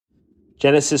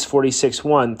Genesis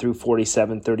 46:1 through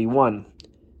 47:31.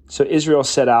 So Israel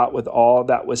set out with all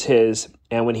that was his,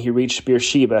 and when he reached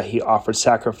Beersheba, he offered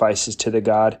sacrifices to the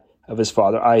God of his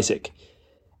father Isaac.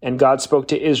 And God spoke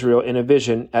to Israel in a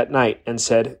vision at night and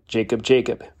said, "Jacob,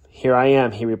 Jacob." "Here I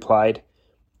am," he replied,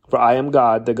 "for I am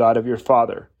God, the God of your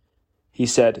father." He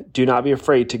said, "Do not be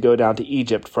afraid to go down to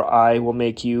Egypt, for I will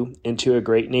make you into a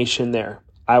great nation there.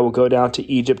 I will go down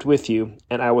to Egypt with you,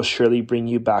 and I will surely bring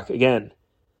you back again.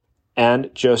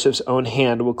 And Joseph's own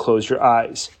hand will close your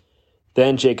eyes."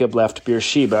 Then Jacob left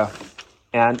Beersheba,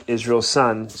 and Israel's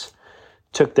sons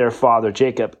took their father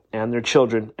Jacob and their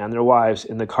children and their wives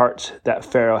in the carts that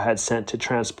Pharaoh had sent to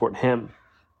transport him.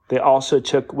 They also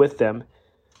took with them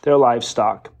their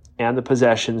livestock and the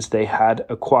possessions they had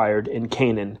acquired in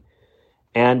Canaan.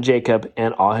 And Jacob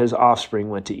and all his offspring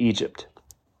went to Egypt.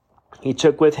 He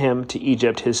took with him to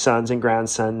Egypt his sons and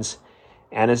grandsons,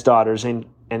 and his daughters and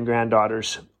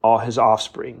granddaughters, all his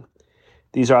offspring.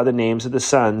 These are the names of the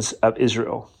sons of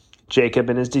Israel, Jacob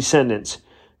and his descendants,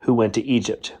 who went to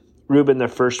Egypt. Reuben, the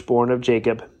firstborn of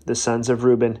Jacob, the sons of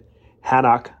Reuben,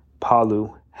 Hanok,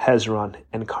 Palu, Hezron,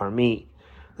 and Carmi.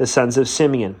 The sons of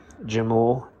Simeon,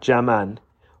 Jemuel, Jamin,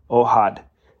 Ohad,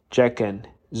 Jechan,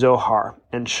 Zohar,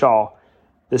 and Shaul,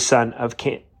 the son of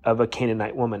a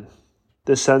Canaanite woman.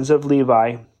 The sons of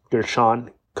Levi, Gershon,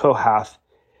 Kohath,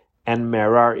 and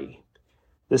Merari.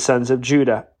 The sons of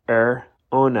Judah,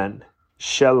 Onan,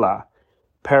 Shelah,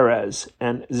 Perez,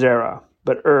 and Zerah.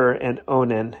 But and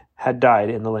Onan had died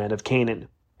in the land of Canaan.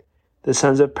 The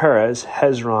sons of Perez,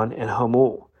 Hezron, and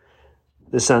Hamul.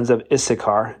 The sons of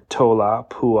Issachar, Tola,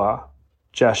 Puah,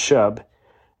 Jashub,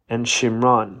 and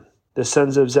Shimron. The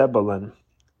sons of Zebulun,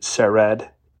 Sered,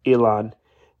 Elon,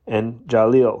 and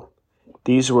Jalil.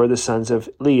 These were the sons of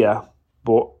Leah,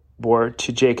 bore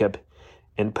to Jacob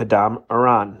in Padam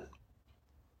Aram,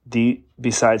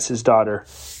 besides his daughter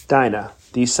Dinah.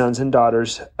 These sons and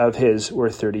daughters of his were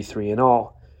 33 in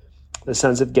all. The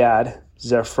sons of Gad,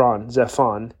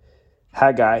 Zephon,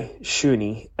 Haggai,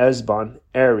 Shuni, Esbon,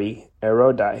 Eri,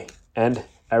 Erodai, and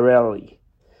Areli.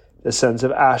 The sons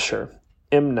of Asher,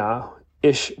 Imnah,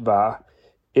 Ishva,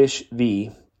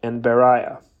 Ishvi, and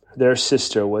Beriah. Their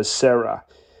sister was Sarah.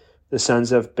 The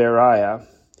sons of Beriah,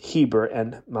 Heber,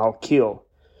 and Malkiel.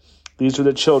 These were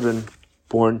the children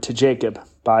born to Jacob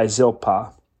by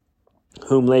Zilpah,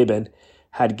 whom Laban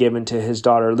had given to his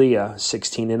daughter Leah,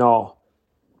 16 in all.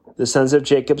 The sons of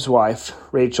Jacob's wife,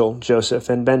 Rachel, Joseph,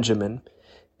 and Benjamin,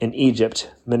 in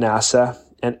Egypt, Manasseh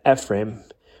and Ephraim,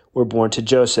 were born to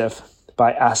Joseph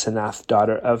by Asenath,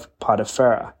 daughter of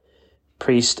Potiphera,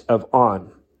 priest of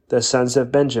On. The sons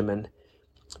of Benjamin,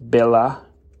 Bela,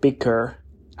 Becher,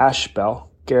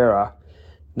 Ashbel, Gera,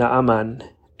 Naaman,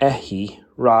 Ehi,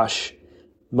 Rosh,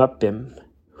 Muppim,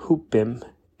 Hupim,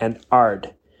 and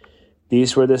Ard.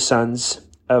 These were the sons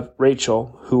of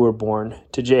Rachel who were born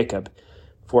to Jacob,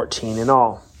 14 in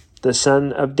all. The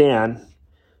son of Dan,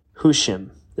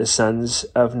 Hushim. The sons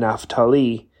of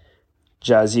Naphtali,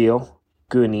 Jaziel,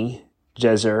 Guni,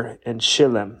 Jezer, and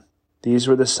Shillem. These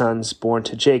were the sons born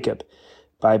to Jacob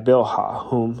by Bilhah,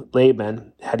 whom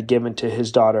Laban had given to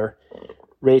his daughter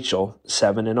Rachel,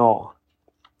 7 in all.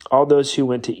 All those who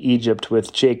went to Egypt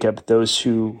with Jacob, those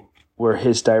who were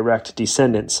his direct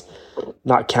descendants,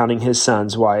 not counting his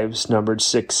sons' wives, numbered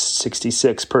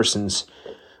 66 persons,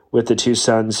 with the 2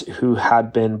 sons who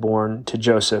had been born to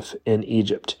Joseph in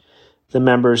Egypt. The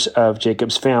members of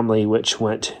Jacob's family which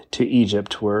went to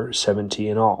Egypt were 70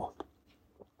 in all.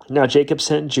 Now Jacob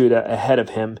sent Judah ahead of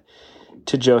him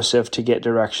to Joseph to get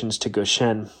directions to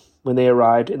Goshen. When they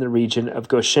arrived in the region of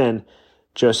Goshen,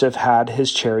 Joseph had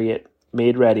his chariot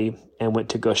made ready and went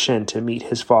to Goshen to meet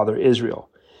his father Israel.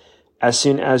 As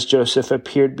soon as Joseph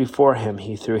appeared before him,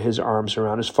 he threw his arms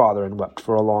around his father and wept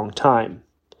for a long time.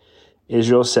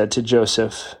 Israel said to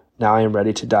Joseph, "Now I am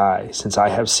ready to die, since I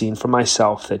have seen for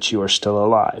myself that you are still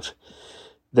alive."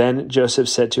 Then Joseph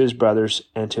said to his brothers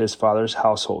and to his father's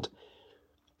household,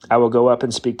 "I will go up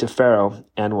and speak to Pharaoh,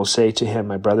 and will say to him,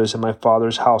 my brothers and my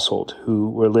father's household, who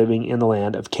were living in the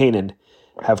land of Canaan,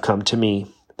 have come to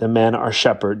me. The men are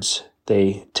shepherds,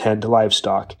 they tend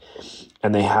livestock,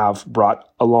 and they have brought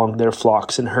along their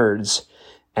flocks and herds,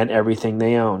 and everything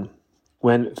they own.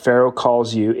 When Pharaoh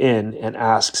calls you in and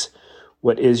asks,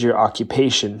 'What is your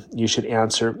occupation?' you should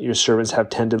answer, 'Your servants have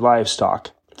tended livestock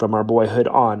from our boyhood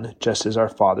on, just as our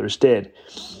fathers did.'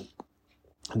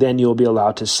 Then you will be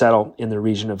allowed to settle in the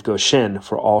region of Goshen,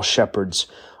 for all shepherds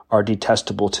are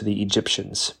detestable to the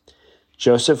Egyptians."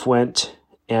 Joseph went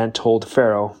and told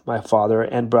Pharaoh, my father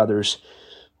and brothers,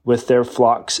 with their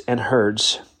flocks and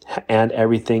herds and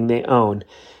everything they own,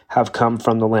 have come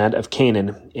from the land of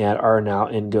Canaan and are now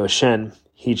in Goshen.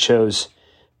 He chose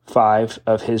 5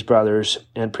 of his brothers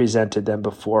and presented them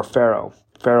before Pharaoh.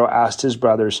 Pharaoh asked his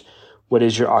brothers, "What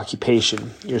is your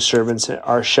occupation?" "Your servants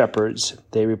are shepherds,"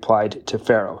 they replied to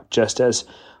Pharaoh, "just as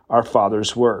our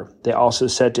fathers were." They also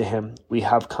said to him, "We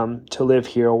have come to live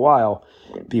here a while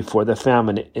because the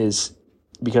famine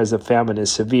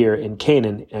is severe in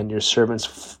Canaan, and your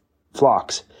servants'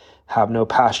 flocks have no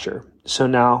pasture. So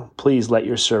now, please let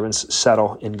your servants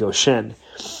settle in Goshen."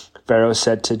 Pharaoh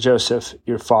said to Joseph,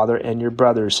 "Your father and your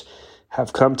brothers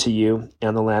have come to you,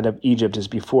 and the land of Egypt is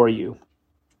before you.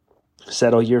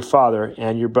 Settle your father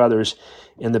and your brothers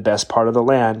in the best part of the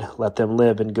land. Let them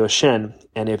live in Goshen,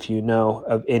 and if you know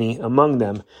of any among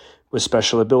them with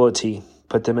special ability,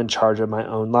 put them in charge of my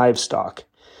own livestock."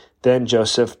 Then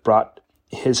Joseph brought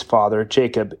his father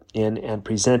Jacob in and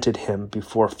presented him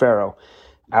before Pharaoh.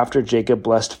 After Jacob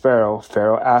blessed Pharaoh,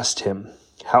 Pharaoh asked him,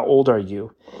 "How old are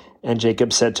you?" And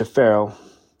Jacob said to Pharaoh,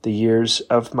 "The years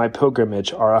of my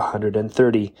pilgrimage are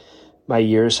 130. My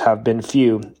years have been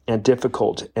few and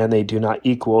difficult, and they do not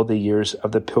equal the years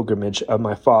of the pilgrimage of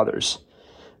my fathers."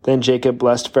 Then Jacob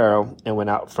blessed Pharaoh and went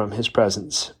out from his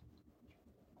presence.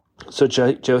 So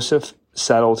Joseph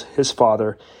settled his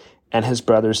father and his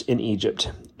brothers in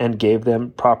Egypt, and gave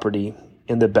them property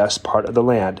in the best part of the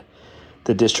land,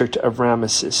 the district of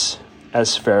Ramesses,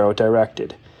 as Pharaoh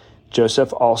directed.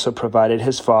 Joseph also provided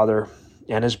his father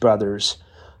and his brothers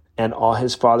and all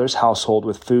his father's household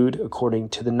with food according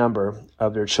to the number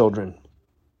of their children.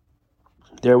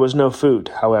 There was no food,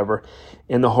 however,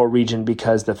 in the whole region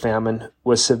because the famine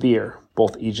was severe.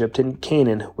 Both Egypt and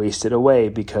Canaan wasted away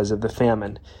because of the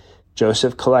famine.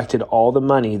 Joseph collected all the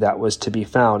money that was to be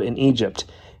found in Egypt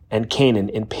and Canaan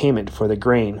in payment for the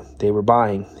grain they were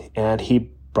buying, and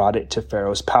he brought it to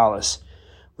Pharaoh's palace.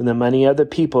 When the money of the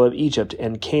people of Egypt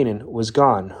and Canaan was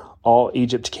gone, all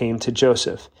Egypt came to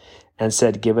Joseph and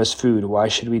said, "Give us food. Why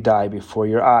should we die before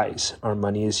your eyes? Our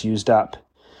money is used up."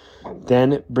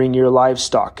 "Then bring your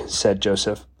livestock," said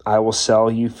Joseph. "I will sell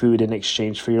you food in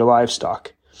exchange for your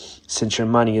livestock, since your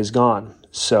money is gone."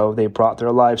 So they brought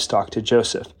their livestock to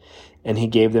Joseph, and he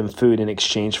gave them food in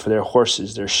exchange for their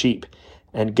horses, their sheep,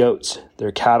 and goats,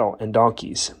 their cattle and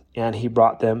donkeys. And he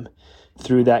brought them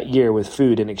through that year with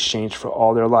food in exchange for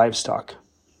all their livestock.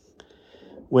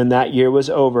 When that year was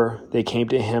over, they came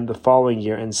to him the following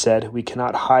year and said, "We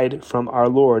cannot hide from our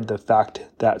Lord the fact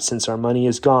that since our money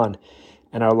is gone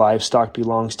and our livestock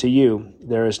belongs to you,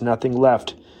 there is nothing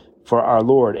left for our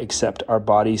Lord except our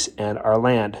bodies and our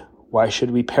land. Why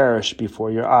should we perish before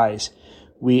your eyes,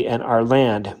 we and our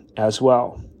land as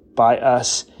well? Buy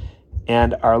us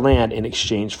and our land in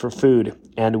exchange for food,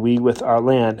 and we with our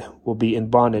land will be in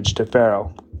bondage to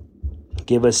Pharaoh.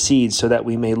 Give us seed so that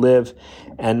we may live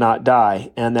and not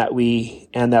die, and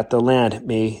that the land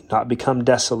may not become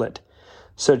desolate."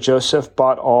 So Joseph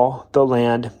bought all the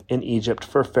land in Egypt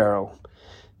for Pharaoh.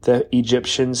 The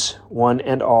Egyptians, one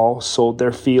and all, sold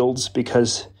their fields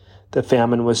because the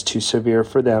famine was too severe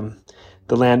for them.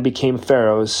 The land became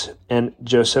Pharaoh's, and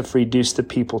Joseph reduced the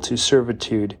people to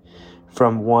servitude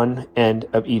from one end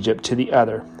of Egypt to the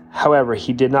other. However,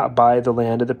 he did not buy the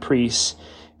land of the priests,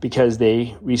 because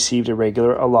they received a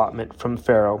regular allotment from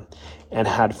Pharaoh and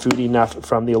had food enough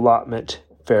from the allotment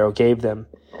Pharaoh gave them.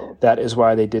 That is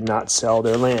why they did not sell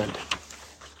their land.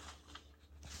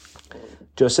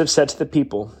 Joseph said to the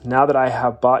people, "Now that I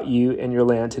have bought you and your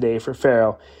land today for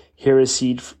Pharaoh, here is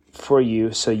seed for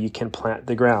you so you can plant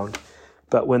the ground.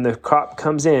 But when the crop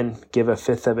comes in, give a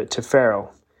fifth of it to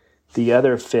Pharaoh. The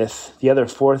other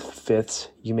 4/5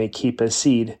 you may keep as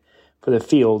seed for the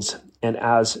fields and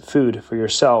as food for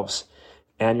yourselves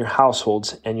and your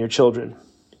households and your children."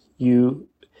 "You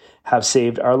have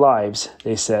saved our lives,"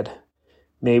 they said.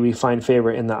 "May we find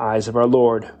favor in the eyes of our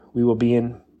Lord. We will be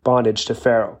in bondage to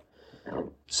Pharaoh."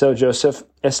 So Joseph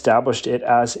established it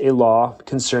as a law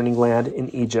concerning land in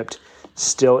Egypt,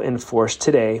 still in force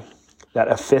today,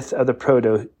 that a fifth of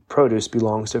the produce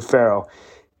belongs to Pharaoh.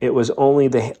 It was only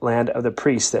the land of the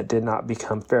priests that did not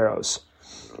become Pharaoh's.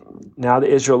 Now the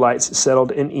Israelites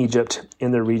settled in Egypt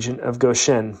in the region of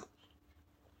Goshen.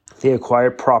 They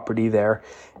acquired property there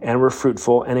and were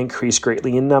fruitful and increased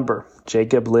greatly in number.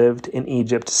 Jacob lived in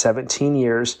Egypt 17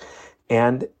 years,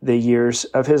 and the years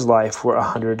of his life were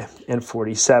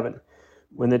 147.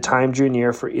 When the time drew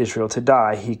near for Israel to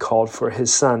die, he called for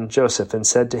his son Joseph and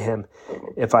said to him,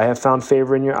 "If I have found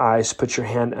favor in your eyes, put your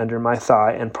hand under my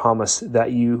thigh and promise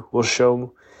that you will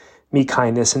show me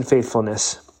kindness and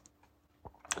faithfulness.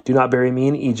 Do not bury me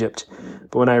in Egypt,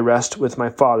 but when I rest with my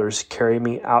fathers, carry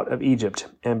me out of Egypt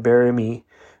and bury me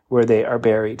where they are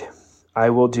buried." "I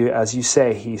will do as you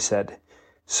say," he said.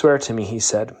 "Swear to me," he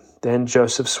said. Then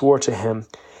Joseph swore to him,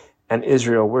 and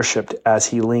Israel worshipped as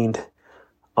he leaned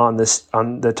on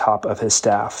the top of his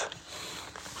staff.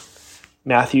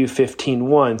 Matthew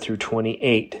 15:1 through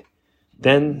 28.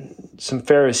 Then some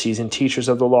Pharisees and teachers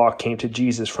of the law came to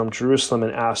Jesus from Jerusalem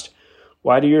and asked,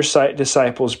 "Why do your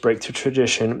disciples break the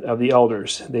tradition of the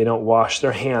elders? They don't wash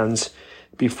their hands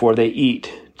before they eat."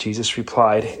 Jesus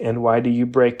replied, "And why do you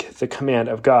break the command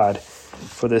of God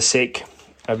for the sake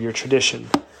of your tradition?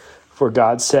 For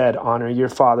God said, 'Honor your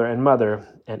father and mother,'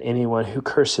 and anyone who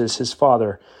curses his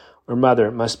father or mother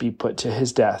must be put to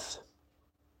his death.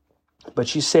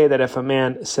 But you say that if a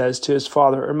man says to his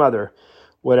father or mother,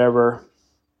 'Whatever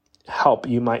help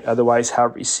you might otherwise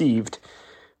have received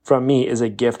from me is a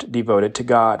gift devoted to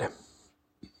God,'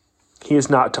 he is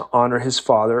not to honor his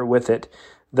father with it.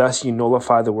 Thus you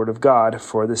nullify the word of God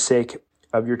for the sake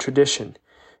of your tradition.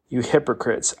 You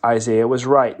hypocrites, Isaiah was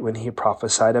right when he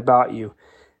prophesied about you.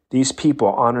 These people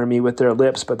honor me with their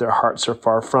lips, but their hearts are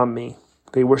far from me.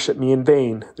 They worship me in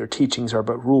vain. Their teachings are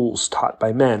but rules taught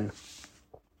by men."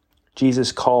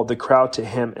 Jesus called the crowd to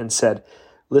him and said,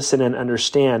 "Listen and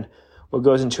understand. What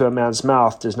goes into a man's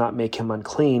mouth does not make him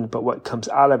unclean, but what comes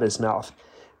out of his mouth,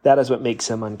 that is what makes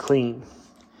him unclean."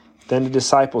 Then the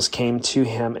disciples came to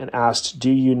him and asked,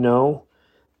 "Do you know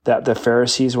that the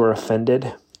Pharisees were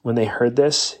offended when they heard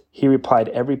this?" He replied,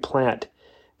 "Every plant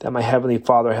that my heavenly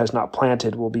Father has not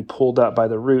planted will be pulled up by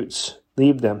the roots.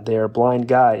 Leave them, they are blind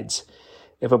guides.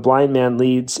 If a blind man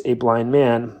leads a blind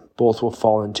man, both will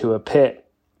fall into a pit."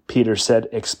 Peter said,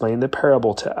 "Explain the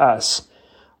parable to us."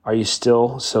 "Are you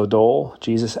still so dull?"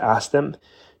 Jesus asked them.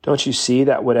 "Don't you see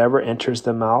that whatever enters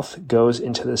the mouth goes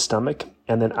into the stomach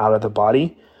and then out of the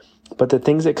body? But the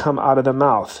things that come out of the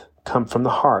mouth come from the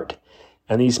heart,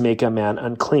 and these make a man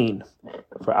unclean.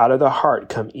 For out of the heart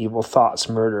come evil thoughts,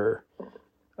 murder,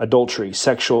 adultery,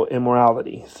 sexual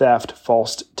immorality, theft,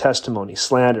 false testimony,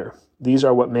 slander. These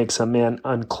are what makes a man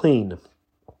unclean.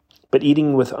 But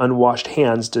eating with unwashed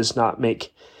hands does not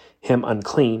make him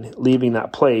unclean." Leaving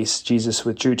that place, Jesus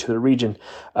withdrew to the region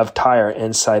of Tyre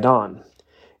and Sidon.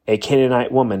 A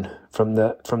Canaanite woman from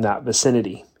that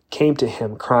vicinity came to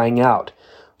him, crying out,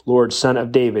 "Lord, Son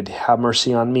of David, have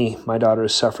mercy on me. My daughter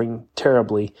is suffering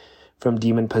terribly from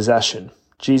demon possession."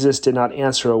 Jesus did not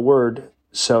answer a word,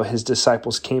 so his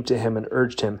disciples came to him and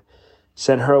urged him,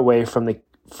 Send her away, for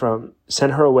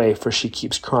she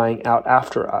keeps crying out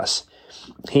after us."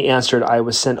 He answered, "I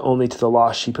was sent only to the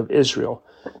lost sheep of Israel."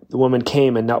 The woman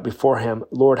came and knelt before him.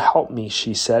 "Lord, help me,"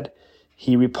 she said.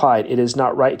 He replied, "It is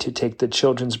not right to take the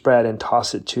children's bread and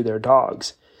toss it to their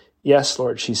dogs." "Yes,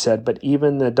 Lord," she said, "but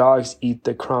even the dogs eat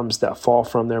the crumbs that fall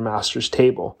from their master's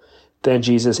table." Then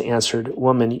Jesus answered,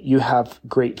 "Woman, you have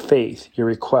great faith. Your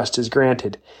request is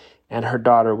granted." And her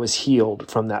daughter was healed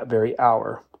from that very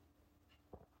hour.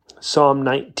 Psalm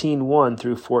 19:1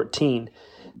 through 14.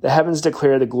 The heavens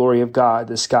declare the glory of God.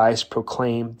 The skies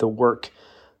proclaim the work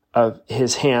of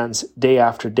his hands. Day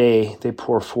after day they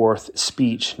pour forth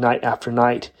speech. Night after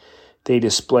night they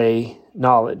display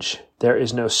knowledge. There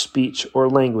is no speech or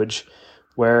language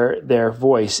where their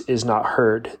voice is not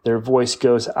heard. Their voice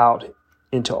goes out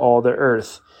into all the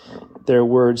earth, their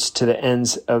words to the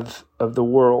ends of the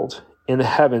world. In the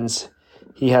heavens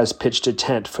he has pitched a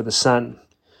tent for the sun,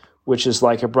 which is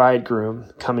like a bridegroom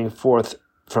coming forth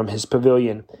from his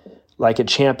pavilion, like a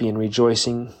champion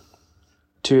rejoicing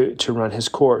to run his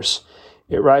course.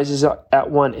 It rises up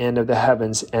at one end of the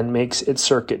heavens and makes its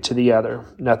circuit to the other.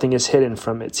 Nothing is hidden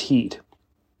from its heat.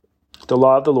 The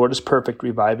law of the Lord is perfect,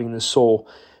 reviving the soul.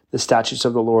 The statutes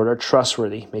of the Lord are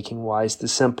trustworthy, making wise the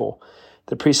simple.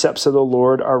 The precepts of the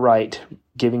Lord are right,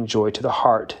 giving joy to the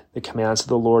heart. The commands of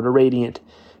the Lord are radiant,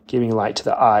 giving light to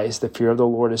the eyes. The fear of the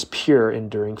Lord is pure,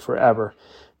 enduring forever.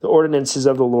 The ordinances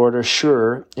of the Lord are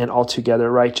sure and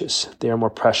altogether righteous. They are more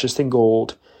precious than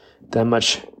gold, than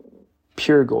much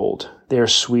pure gold. They are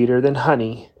sweeter than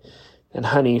honey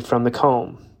from the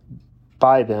comb.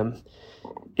 By them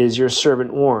is your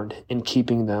servant warned. In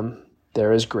keeping them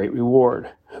there is great reward.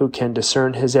 Who can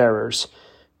discern his errors?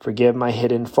 Forgive my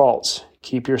hidden faults.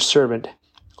 Keep your servant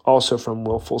also from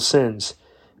willful sins.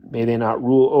 May they not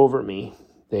rule over me.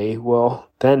 Then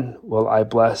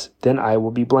I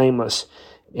will be blameless,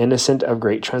 innocent of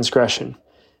great transgression.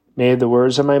 May the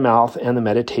words of my mouth and the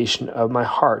meditation of my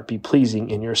heart be pleasing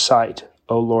in your sight,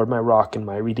 O Lord, my rock and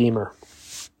my redeemer.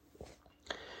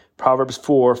 Proverbs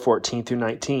 4:14 through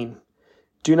 19.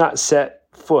 Do not set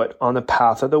foot on the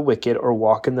path of the wicked or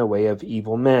walk in the way of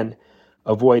evil men.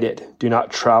 Avoid it. Do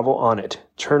not travel on it.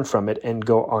 Turn from it and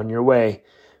go on your way,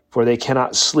 for they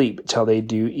cannot sleep till they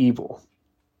do evil.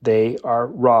 They are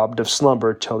robbed of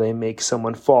slumber till they make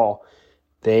someone fall.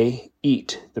 They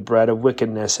eat the bread of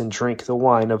wickedness and drink the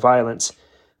wine of violence.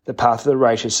 The path of the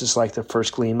righteous is like the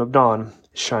first gleam of dawn,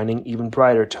 shining even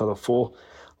brighter till the full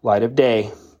light of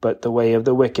day. But the way of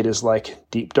the wicked is like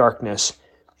deep darkness.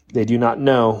 They do not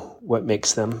know what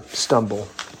makes them stumble.